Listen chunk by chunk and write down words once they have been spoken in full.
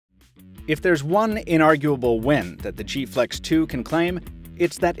If there's one inarguable win that the G Flex 2 can claim,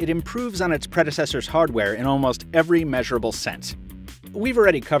 it's that it improves on its predecessor's hardware in almost every measurable sense. We've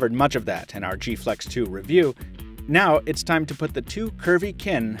already covered much of that in our G Flex 2 review. Now it's time to put the two curvy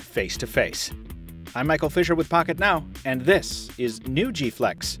kin face to face. I'm Michael Fisher with Pocketnow, and this is new G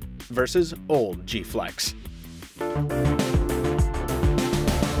Flex versus old G Flex.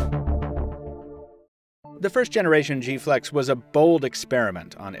 The first generation G Flex was a bold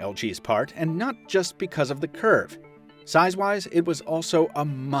experiment on LG's part, and not just because of the curve. Size-wise, it was also a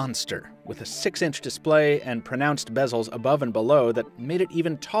monster, with a 6-inch display and pronounced bezels above and below that made it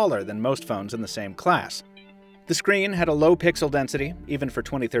even taller than most phones in the same class. The screen had a low pixel density, even for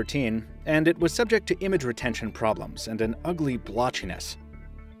 2013, and it was subject to image retention problems and an ugly blotchiness.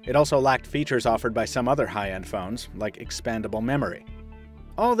 It also lacked features offered by some other high-end phones, like expandable memory.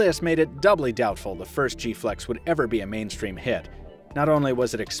 All this made it doubly doubtful the first G Flex would ever be a mainstream hit. Not only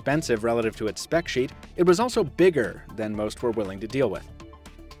was it expensive relative to its spec sheet, it was also bigger than most were willing to deal with.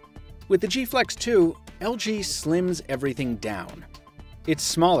 With the G Flex 2, LG slims everything down. It's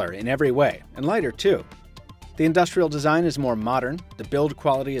smaller in every way, and lighter too. The industrial design is more modern, the build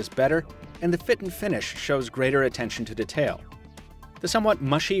quality is better, and the fit and finish shows greater attention to detail. The somewhat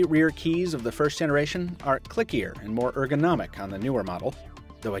mushy rear keys of the first generation are clickier and more ergonomic on the newer model,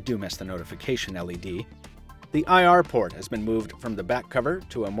 though I do miss the notification LED. The IR port has been moved from the back cover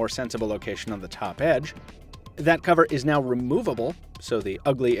to a more sensible location on the top edge. That cover is now removable, so the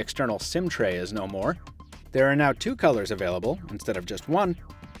ugly external SIM tray is no more. There are now 2 colors available instead of just one,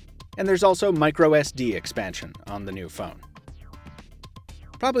 and there's also microSD expansion on the new phone.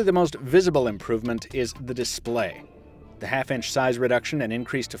 Probably the most visible improvement is the display. The half-inch size reduction and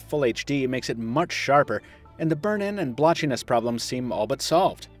increase to Full HD makes it much sharper, and the burn-in and blotchiness problems seem all but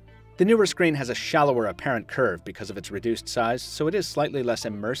solved. The newer screen has a shallower apparent curve because of its reduced size, so it is slightly less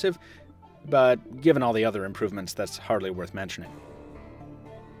immersive, but given all the other improvements, that's hardly worth mentioning.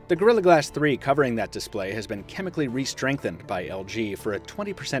 The Gorilla Glass 3 covering that display has been chemically re-strengthened by LG for a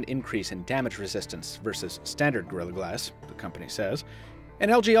 20% increase in damage resistance versus standard Gorilla Glass, the company says. And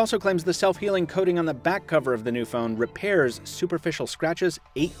LG also claims the self-healing coating on the back cover of the new phone repairs superficial scratches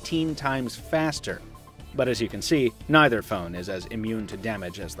 18 times faster. But as you can see, neither phone is as immune to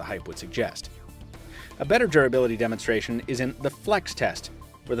damage as the hype would suggest. A better durability demonstration is in the Flex test,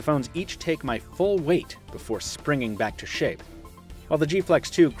 where the phones each take my full weight before springing back to shape. While the G Flex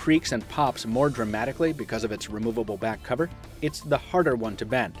 2 creaks and pops more dramatically because of its removable back cover, it's the harder one to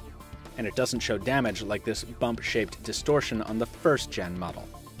bend, and it doesn't show damage like this bump-shaped distortion on the first-gen model.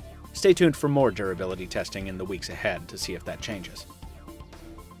 Stay tuned for more durability testing in the weeks ahead to see if that changes.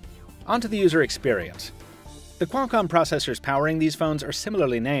 On to the user experience. The Qualcomm processors powering these phones are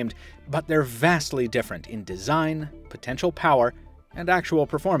similarly named, but they're vastly different in design, potential power, and actual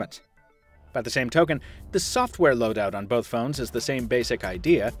performance. By the same token, the software loadout on both phones is the same basic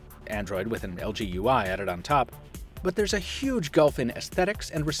idea, Android with an LG UI added on top, but there's a huge gulf in aesthetics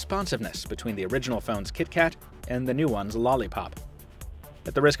and responsiveness between the original phone's KitKat and the new one's Lollipop.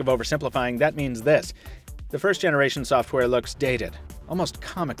 At the risk of oversimplifying, that means this. The first-generation software looks dated, almost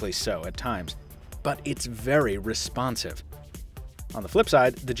comically so at times, but it's very responsive. On the flip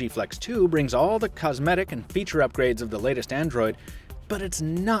side, the G Flex 2 brings all the cosmetic and feature upgrades of the latest Android, but it's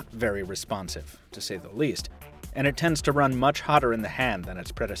not very responsive, to say the least, and it tends to run much hotter in the hand than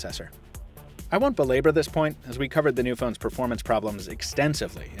its predecessor. I won't belabor this point, as we covered the new phone's performance problems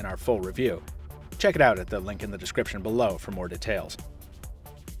extensively in our full review. Check it out at the link in the description below for more details.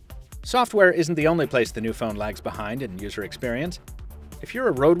 Software isn't the only place the new phone lags behind in user experience. If you're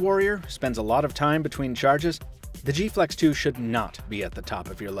a road warrior who spends a lot of time between charges, the G Flex 2 should not be at the top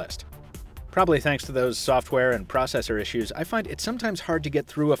of your list. Probably thanks to those software and processor issues, I find it sometimes hard to get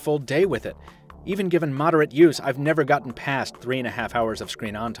through a full day with it. Even given moderate use, I've never gotten past 3.5 hours of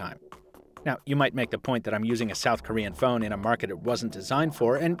screen on time. Now, you might make the point that I'm using a South Korean phone in a market it wasn't designed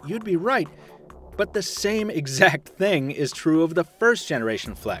for, and you'd be right. But the same exact thing is true of the first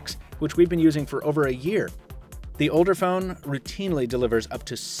generation Flex, which we've been using for over a year. The older phone routinely delivers up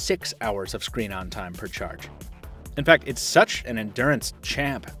to 6 hours of screen on time per charge. In fact, it's such an endurance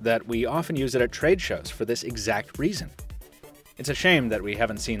champ that we often use it at trade shows for this exact reason. It's a shame that we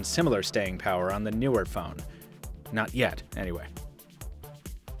haven't seen similar staying power on the newer phone. Not yet, anyway.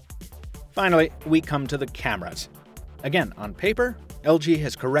 Finally, we come to the cameras. Again, on paper, LG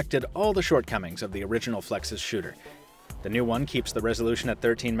has corrected all the shortcomings of the original Flex's shooter. The new one keeps the resolution at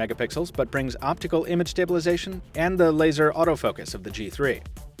 13 megapixels, but brings optical image stabilization and the laser autofocus of the G3.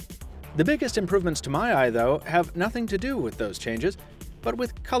 The biggest improvements to my eye, though, have nothing to do with those changes, but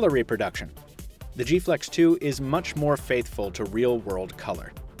with color reproduction. The G Flex 2 is much more faithful to real-world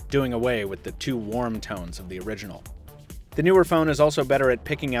color. doing away with the too warm tones of the original. The newer phone is also better at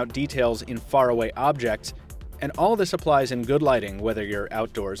picking out details in faraway objects, and all this applies in good lighting whether you're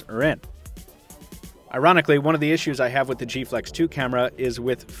outdoors or in. Ironically, one of the issues I have with the G Flex 2 camera is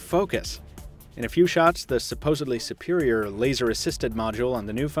with focus. In a few shots, the supposedly superior laser-assisted module on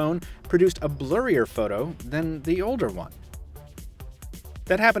the new phone produced a blurrier photo than the older one.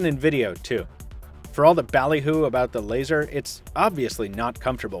 That happened in video, too. For all the ballyhoo about the laser, it's obviously not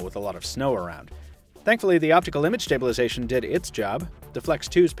comfortable with a lot of snow around. Thankfully, the optical image stabilization did its job. The Flex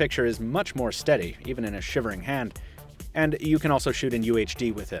 2's picture is much more steady, even in a shivering hand, and you can also shoot in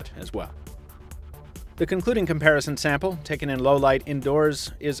UHD with it as well. The concluding comparison sample, taken in low light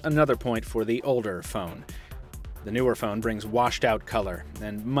indoors, is another point for the older phone. The newer phone brings washed-out color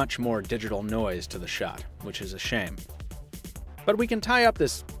and much more digital noise to the shot, which is a shame. But we can tie up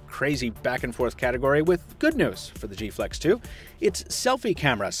this crazy back-and-forth category with good news for the G Flex 2. Its selfie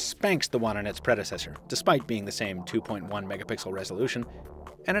camera spanks the one in its predecessor, despite being the same 2.1 megapixel resolution,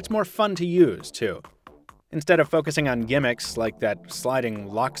 and it's more fun to use, too. Instead of focusing on gimmicks like that sliding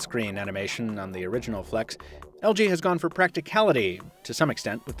lock screen animation on the original Flex, LG has gone for practicality, to some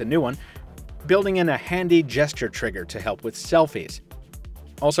extent, with the new one, building in a handy gesture trigger to help with selfies.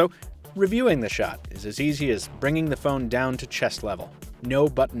 Also, reviewing the shot is as easy as bringing the phone down to chest level. No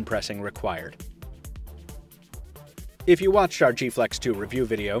button pressing required. If you watched our G Flex 2 review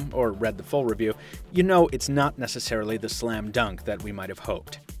video, or read the full review, you know it's not necessarily the slam dunk that we might have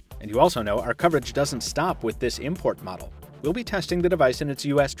hoped. And you also know our coverage doesn't stop with this import model. We'll be testing the device in its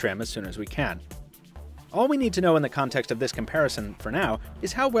US trim as soon as we can. All we need to know in the context of this comparison for now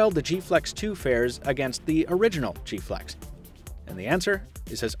is how well the G Flex 2 fares against the original G Flex. And the answer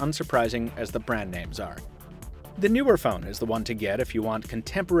is as unsurprising as the brand names are. The newer phone is the one to get if you want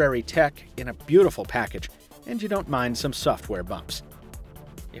contemporary tech in a beautiful package, and you don't mind some software bumps.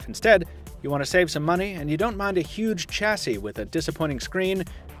 If instead, you want to save some money and you don't mind a huge chassis with a disappointing screen,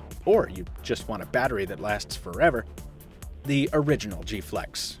 or you just want a battery that lasts forever, the original G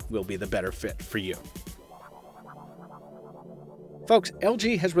Flex will be the better fit for you. Folks,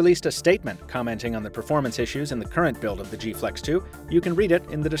 LG has released a statement commenting on the performance issues in the current build of the G Flex 2. You can read it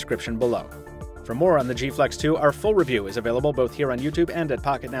in the description below. For more on the G Flex 2, our full review is available both here on YouTube and at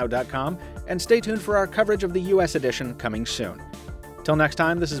Pocketnow.com, and stay tuned for our coverage of the US edition coming soon. Till next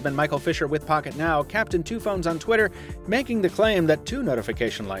time, this has been Michael Fisher with Pocketnow, Captain Two Phones on Twitter, making the claim that 2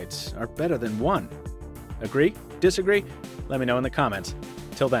 notification lights are better than 1. Agree? Disagree? Let me know in the comments.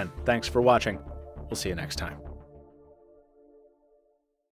 Till then, thanks for watching. We'll see you next time.